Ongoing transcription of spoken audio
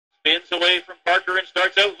Spins away from Parker and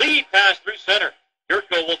starts out. Lead pass through center.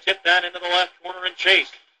 Yurko will tip that into the left corner and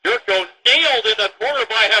chase. Yurko nailed in the corner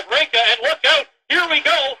by Hrabarenka, and look out. Here we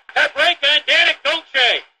go. Hrabarenka and Danick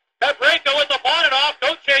Gauthier. Hrabarenka with the bonnet off.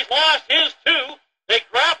 Gauthier's lost his two. They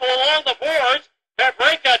grapple along the boards.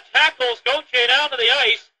 Hrabarenka tackles Gauthier down to the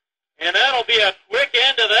ice, and that'll be a quick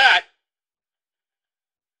end to that.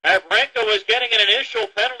 Hrabarenka was getting an initial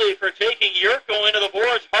penalty for taking Yurko into the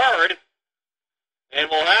boards hard, and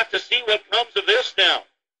we'll have to see what comes of this now.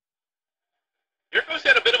 Yurko's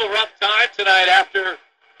had a bit of a rough time tonight after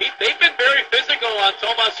they've been very physical on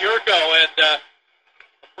Tomas Yurko, and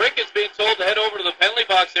Hrabarenka's being told to head over to the penalty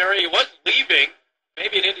box area. He was leaving,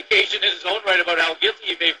 maybe an indication in his own right about how guilty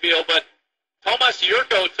he may feel, but Tomas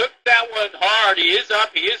Yurko took that one hard. He is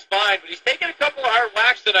up, he is fine, but he's taken a couple of hard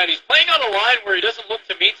whacks tonight. He's playing on a line where he doesn't look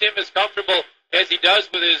to meet him as comfortable as he does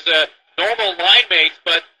with his normal line mates,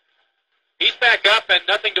 but he's back up and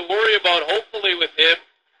nothing to worry about, hopefully, with him.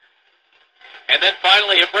 And then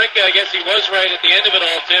finally, Hrabarenka, I guess he was right at the end of it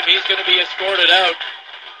all, Tim. He's going to be escorted out.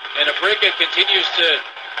 And Hrabarenka continues to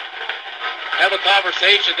have a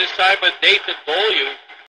conversation, this time with Nathan Beaulieu.